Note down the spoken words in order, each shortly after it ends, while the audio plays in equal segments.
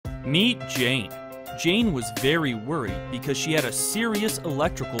Meet Jane. Jane was very worried because she had a serious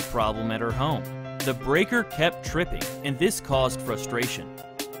electrical problem at her home. The breaker kept tripping, and this caused frustration.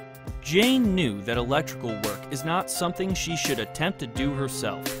 Jane knew that electrical work is not something she should attempt to do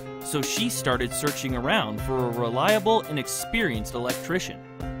herself, so she started searching around for a reliable and experienced electrician.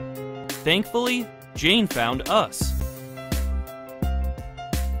 Thankfully, Jane found us.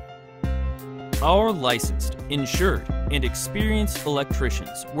 Our licensed, insured, and experienced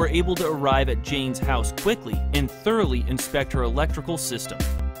electricians were able to arrive at Jane's house quickly and thoroughly inspect her electrical system.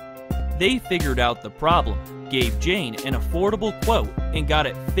 They figured out the problem, gave Jane an affordable quote, and got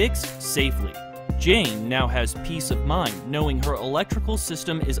it fixed safely. Jane now has peace of mind knowing her electrical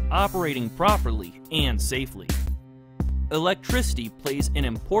system is operating properly and safely. Electricity plays an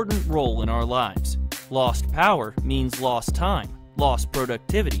important role in our lives. Lost power means lost time, lost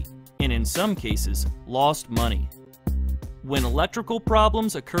productivity, and in some cases, lost money. When electrical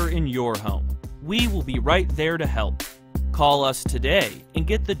problems occur in your home, we will be right there to help. Call us today and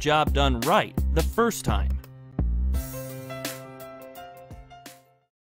get the job done right the first time.